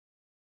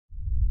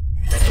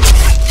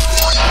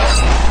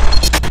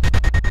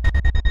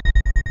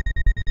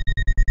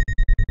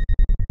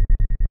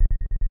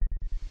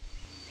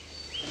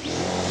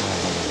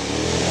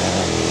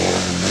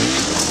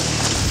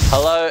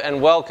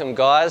and welcome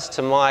guys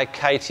to my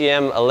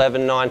KTM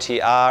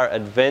 1190R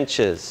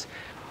adventures.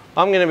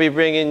 I'm going to be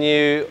bringing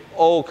you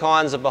all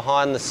kinds of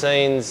behind the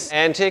scenes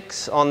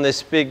antics on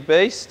this big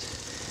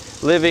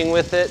beast, living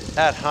with it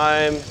at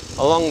home,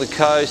 along the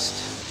coast,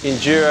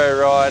 enduro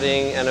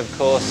riding and of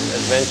course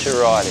adventure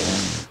riding.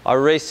 I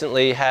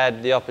recently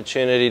had the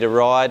opportunity to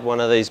ride one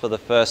of these for the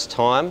first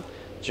time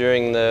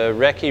during the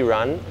recce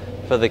run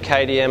for the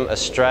KTM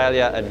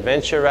Australia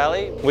Adventure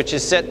Rally, which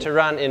is set to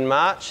run in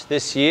March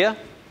this year.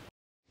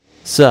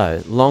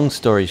 So, long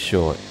story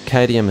short,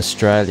 KTM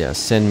Australia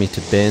send me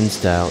to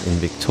Bairnsdale in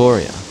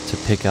Victoria to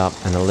pick up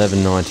an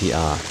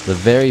 1190R, the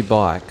very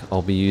bike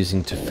I'll be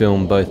using to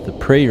film both the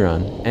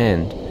pre-run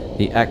and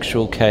the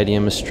actual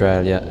KTM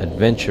Australia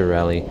Adventure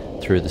Rally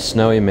through the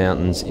snowy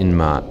mountains in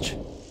March.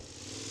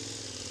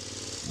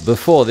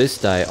 Before this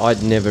day,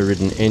 I'd never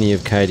ridden any of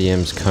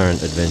KTM's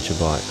current adventure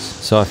bikes,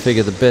 so I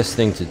figured the best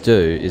thing to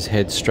do is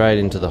head straight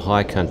into the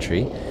high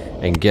country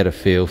and get a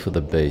feel for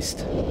the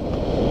beast.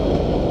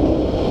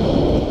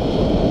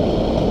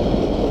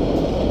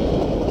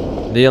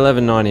 The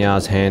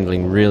 1190R's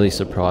handling really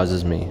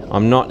surprises me.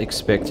 I'm not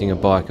expecting a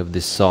bike of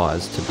this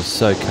size to be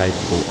so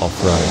capable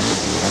off-road.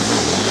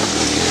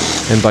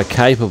 And by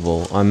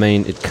capable, I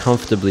mean it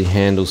comfortably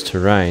handles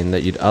terrain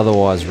that you'd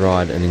otherwise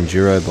ride an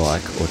enduro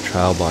bike or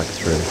trail bike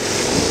through.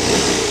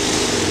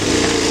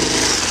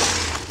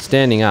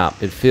 Standing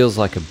up, it feels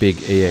like a big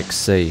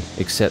EXC,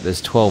 except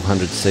there's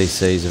 1200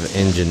 cc's of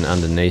engine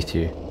underneath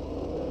you.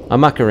 I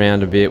muck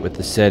around a bit with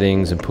the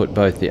settings and put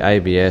both the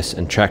ABS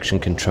and traction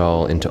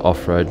control into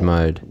off-road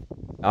mode.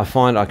 I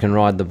find I can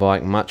ride the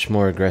bike much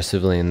more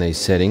aggressively in these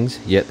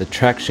settings, yet the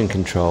traction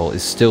control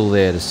is still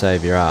there to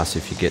save your ass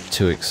if you get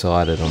too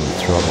excited on the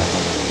throttle,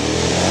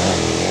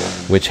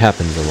 which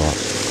happens a lot.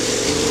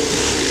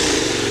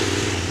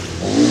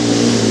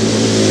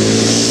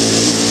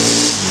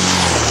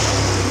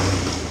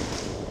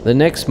 The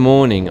next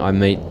morning I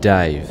meet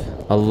Dave,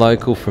 a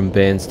local from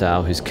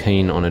Bairnsdale who's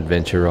keen on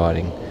adventure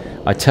riding.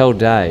 I tell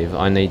Dave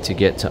I need to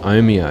get to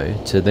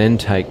Omeo to then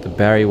take the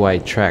Barry Way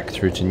track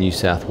through to New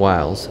South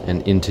Wales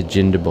and into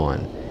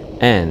Jindabyne,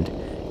 and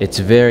it's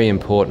very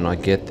important I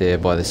get there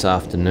by this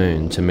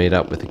afternoon to meet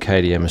up with the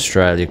KTM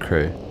Australia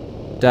crew.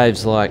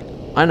 Dave's like,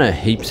 I know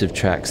heaps of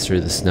tracks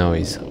through the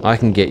snowies, I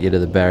can get you to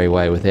the Barry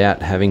Way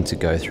without having to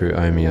go through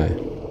Omeo.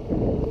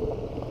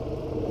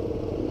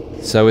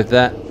 So with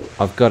that,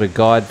 I've got a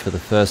guide for the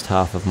first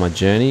half of my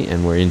journey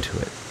and we're into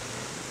it.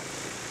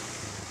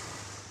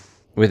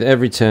 With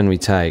every turn we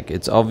take,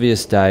 it's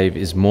obvious Dave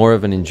is more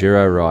of an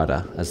enduro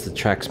rider as the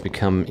tracks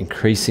become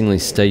increasingly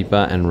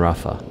steeper and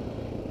rougher.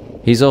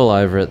 He's all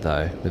over it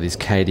though, with his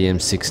KTM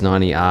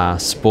 690R,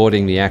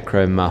 sporting the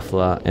acro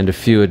muffler and a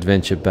few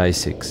adventure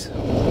basics.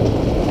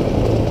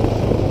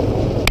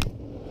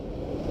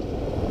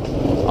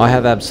 I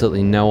have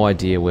absolutely no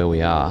idea where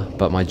we are,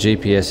 but my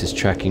GPS is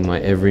tracking my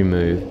every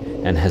move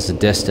and has a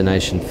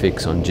destination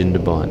fix on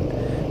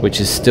Jindabyne,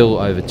 which is still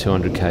over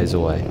 200 k's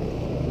away.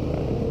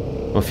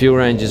 My fuel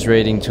range is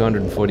reading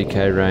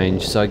 240k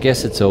range, so I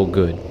guess it's all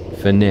good,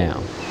 for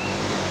now.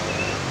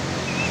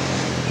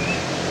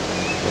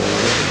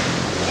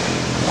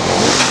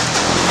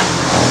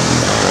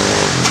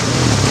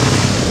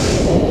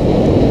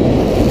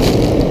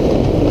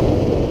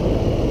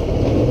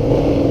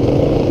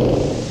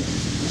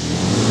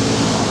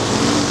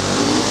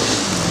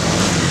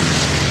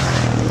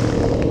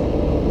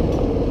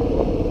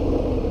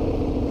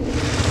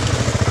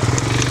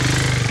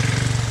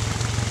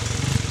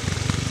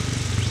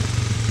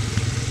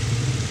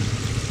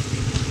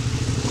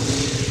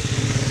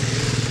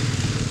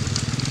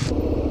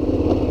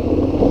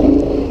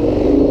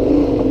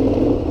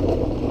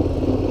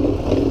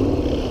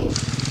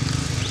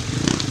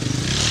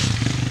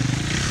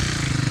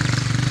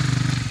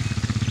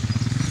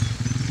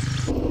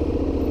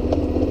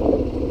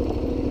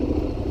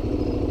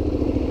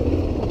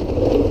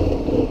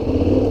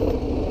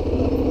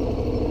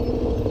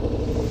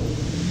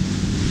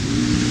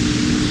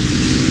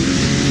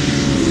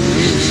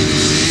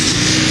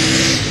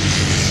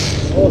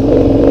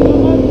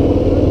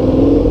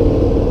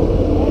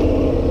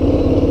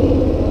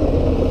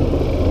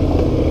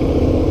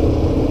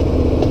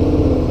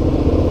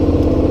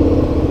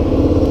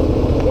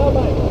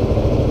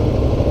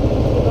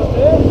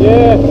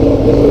 Yeah,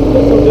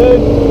 this'll do.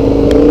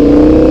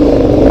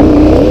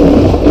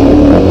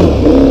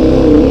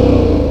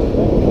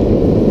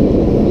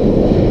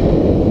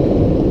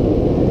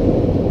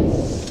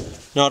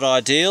 Not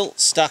ideal,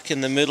 stuck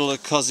in the middle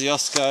of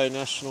Kosciuszko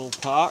National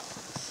Park.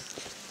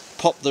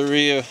 Popped the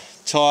rear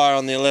tyre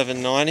on the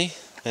 1190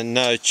 and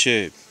no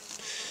tube.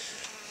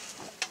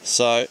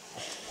 So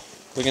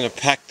we're going to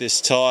pack this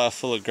tyre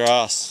full of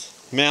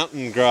grass.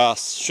 Mountain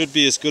grass. Should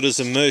be as good as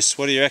a moose.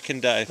 What do you reckon,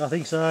 Dave? I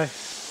think so.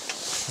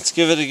 Let's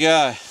give it a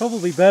go.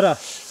 Probably better.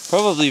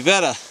 Probably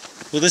better.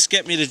 Will this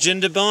get me to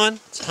Jindabyne?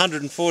 It's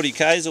 140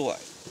 k's away.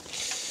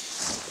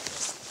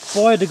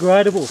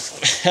 Biodegradable.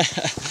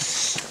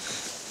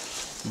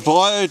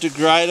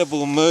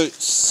 Biodegradable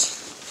moose.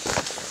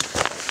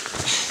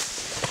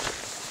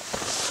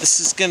 This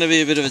is going to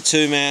be a bit of a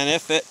two-man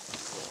effort.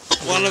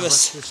 One of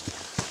us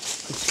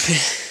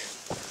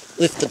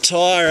lift the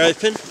tyre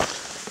open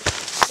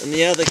and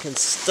the other can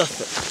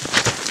stuff it.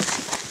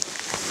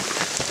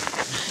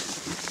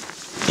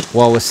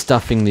 While we're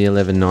stuffing the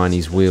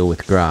 1190's wheel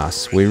with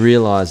grass, we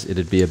realised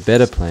it'd be a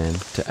better plan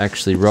to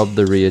actually rob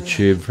the rear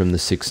tube from the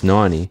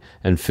 690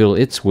 and fill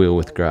its wheel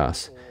with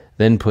grass,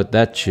 then put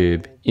that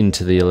tube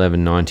into the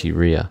 1190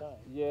 rear.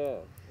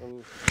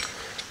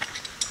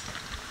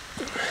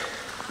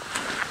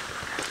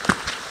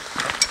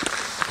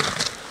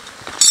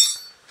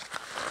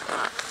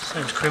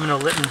 Seems criminal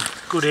letting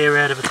good air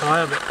out of a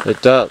tyre, but it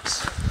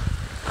does.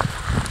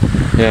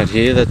 Out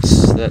here,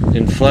 that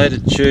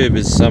inflated tube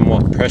is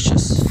somewhat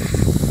precious.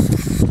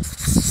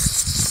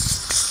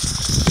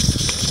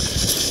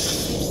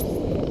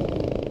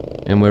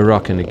 And we're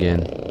rocking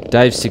again.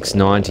 Dave's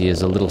 690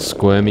 is a little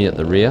squirmy at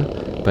the rear,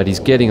 but he's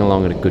getting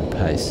along at a good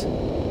pace.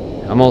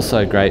 I'm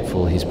also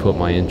grateful he's put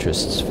my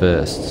interests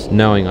first,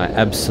 knowing I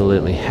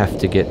absolutely have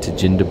to get to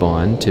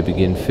Jindabyne to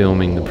begin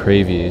filming the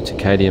preview to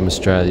KTM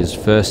Australia's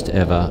first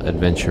ever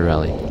adventure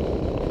rally.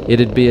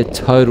 It'd be a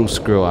total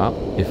screw up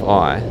if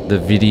I, the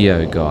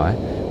video guy,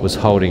 was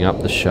holding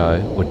up the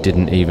show or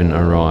didn't even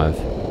arrive.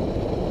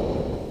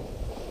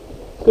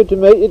 Good to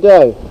meet you,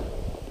 Dave.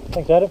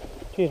 thanks Adam.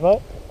 Cheers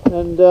mate.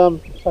 And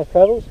Safe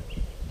travels.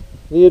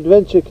 the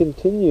adventure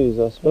continues,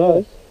 I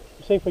suppose.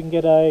 Yeah. See if we can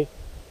get a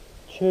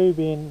tube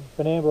in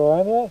Benambra or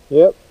Omeo,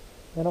 Yep.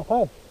 then off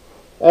home.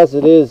 As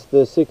it is,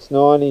 the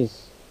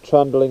 690's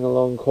trundling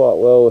along quite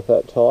well with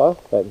that tyre,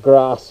 that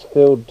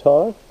grass-filled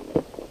tyre.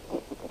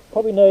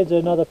 Probably needs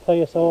another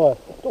PSI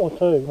or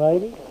two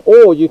maybe.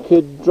 Or you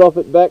could drop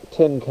it back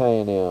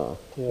 10k an hour.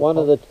 Yeah, one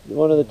of the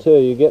two.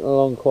 You're getting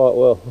along quite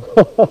well.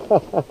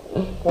 Alright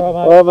mate.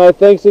 Alright mate,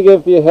 thanks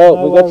again for your help.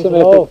 No We got worries some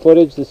at all. epic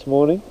footage this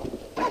morning.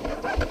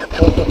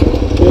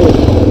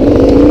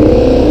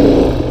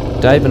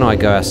 Dave and I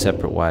go our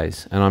separate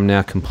ways, and I'm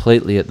now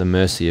completely at the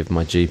mercy of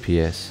my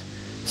GPS.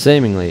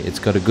 Seemingly, it's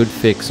got a good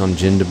fix on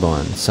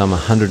Jindabyne, some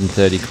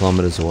 130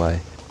 kilometres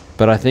away,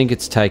 but I think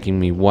it's taking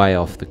me way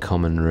off the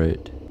common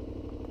route.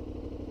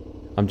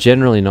 I'm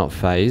generally not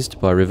fazed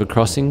by river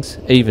crossings,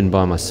 even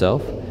by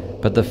myself,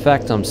 but the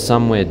fact I'm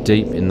somewhere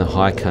deep in the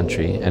high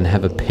country and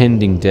have a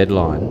pending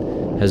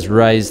deadline has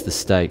raised the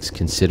stakes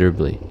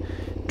considerably.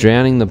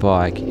 Drowning the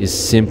bike is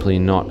simply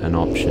not an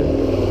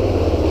option.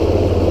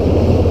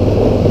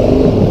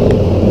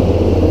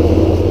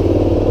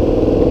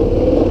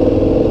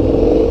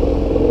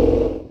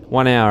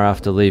 One hour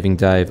after leaving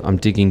Dave, I'm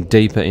digging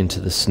deeper into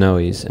the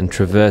snowies and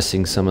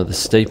traversing some of the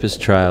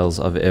steepest trails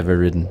I've ever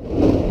ridden.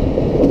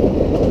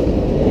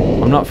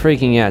 I'm not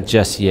freaking out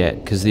just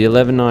yet, because the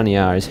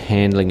 1190R is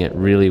handling it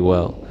really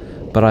well,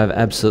 but I have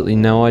absolutely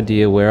no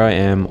idea where I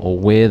am or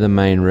where the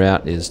main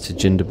route is to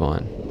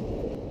Jindabyne.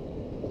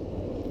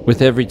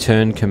 With every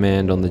turn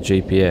command on the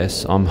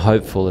GPS, I'm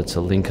hopeful it's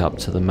a link up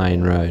to the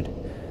main road.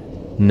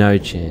 No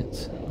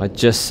chance. I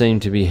just seem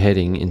to be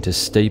heading into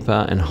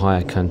steeper and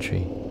higher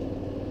country.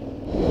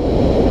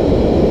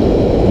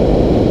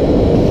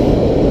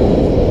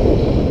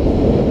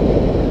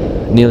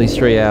 Nearly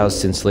 3 hours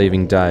since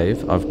leaving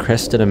Dave, I've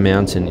crested a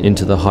mountain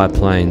into the high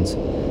plains.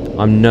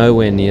 I'm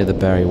nowhere near the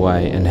Barry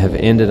Way and have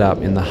ended up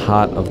in the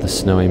heart of the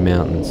snowy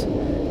mountains.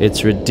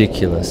 It's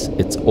ridiculous,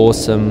 it's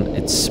awesome,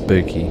 it's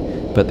spooky,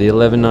 but the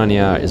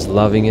 1190R is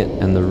loving it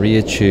and the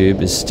rear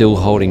tube is still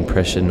holding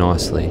pressure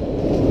nicely.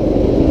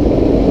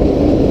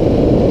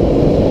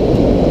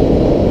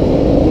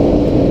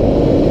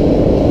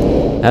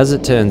 As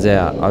it turns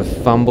out, I've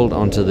fumbled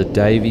onto the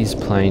Davies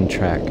Plain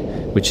track,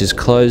 which is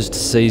closed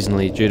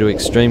seasonally due to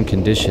extreme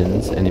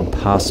conditions and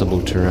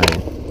impassable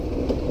terrain.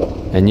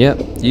 And yep,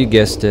 you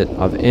guessed it,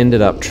 I've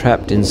ended up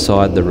trapped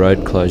inside the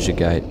road closure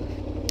gate.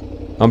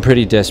 I'm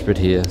pretty desperate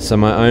here, so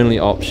my only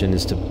option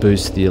is to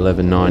boost the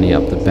 1190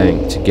 up the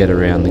bank to get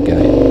around the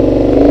gate.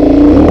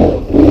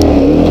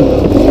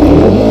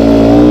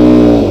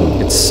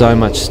 It's so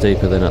much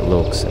steeper than it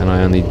looks, and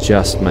I only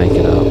just make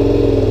it up.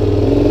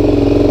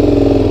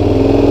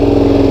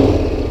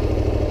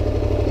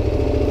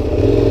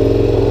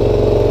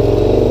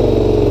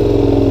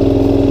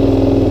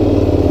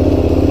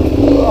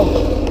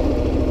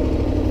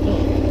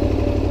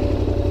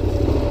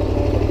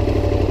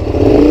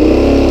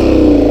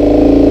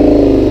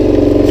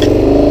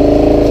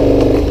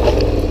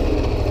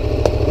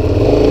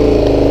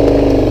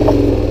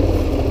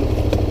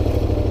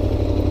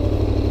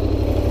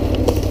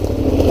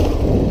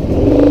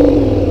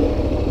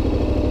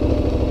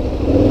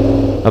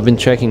 I've been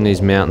trekking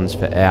these mountains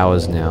for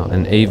hours now,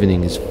 and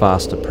evening is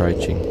fast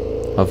approaching.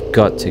 I've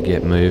got to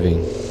get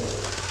moving.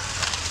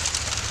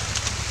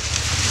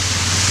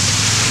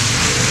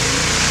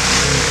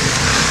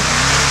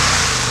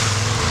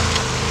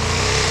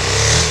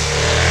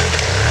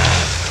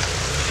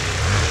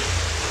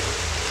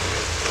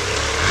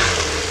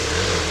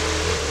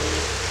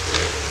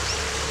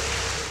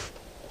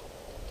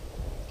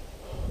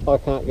 I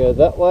can't go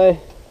that way.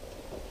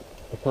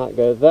 I can't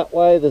go that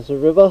way. There's a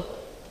river.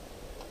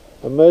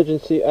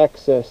 Emergency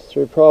access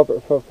through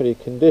private property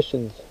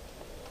conditions.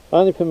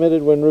 Only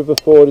permitted when river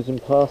ford is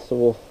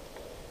impassable.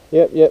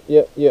 Yep.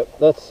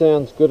 That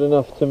sounds good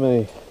enough to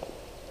me.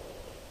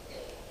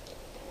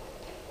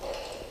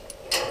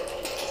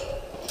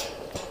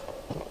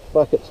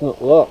 Fuck, it's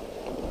not locked.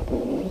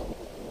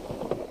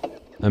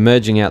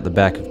 Emerging out the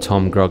back of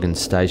Tom Grogan's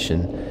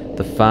station,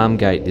 the farm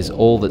gate is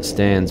all that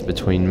stands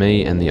between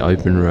me and the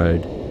open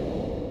road.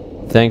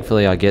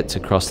 Thankfully I get to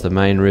cross the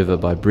main river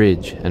by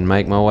bridge and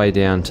make my way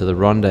down to the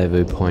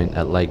rendezvous point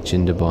at Lake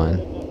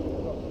Jindabyne.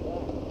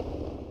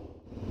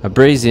 I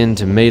breeze in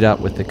to meet up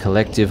with the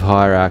collective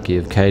hierarchy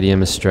of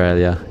KTM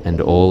Australia, and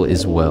all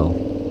is well.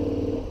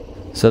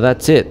 So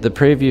that's it. The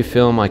preview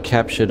film I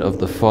captured of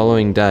the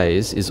following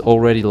days is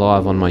already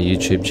live on my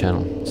YouTube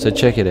channel, so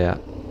check it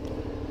out.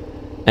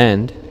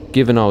 And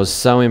given I was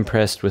so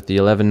impressed with the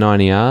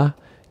 1190R,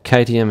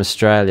 KTM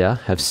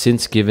Australia have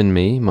since given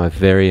me my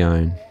very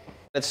own.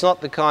 It's not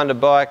the kind of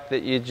bike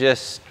that you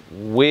just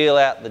wheel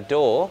out the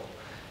door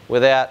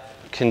without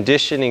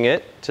conditioning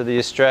it to the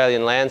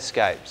Australian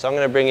landscape. So I'm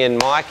going to bring in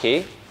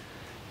Mikey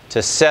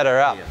to set her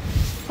up.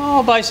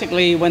 Oh,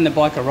 basically when the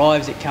bike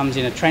arrives it comes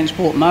in a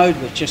transport mode,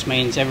 which just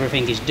means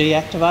everything is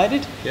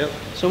deactivated. Yep.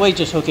 So we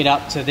just hook it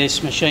up to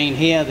this machine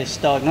here, this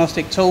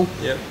diagnostic tool,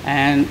 Yep.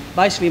 and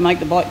basically make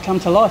the bike come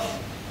to life.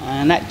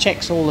 And that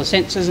checks all the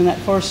sensors and that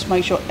for us,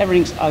 make sure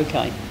everything's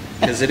okay.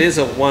 Because it is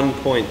a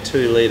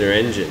 1.2 litre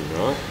engine,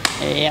 right?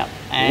 Yeah.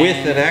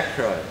 With an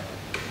acro.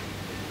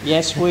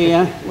 Yes, we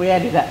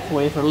added that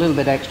for you for a little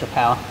bit extra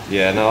power.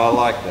 Yeah, no, I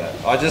like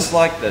that. I just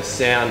like the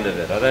sound of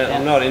it.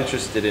 I'm not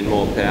interested in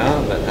more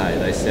power, but hey,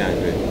 they sound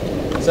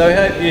good. So we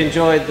hope you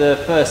enjoyed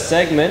the first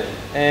segment,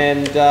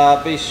 and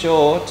be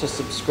sure to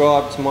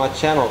subscribe to my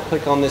channel.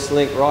 Click on this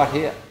link right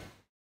here.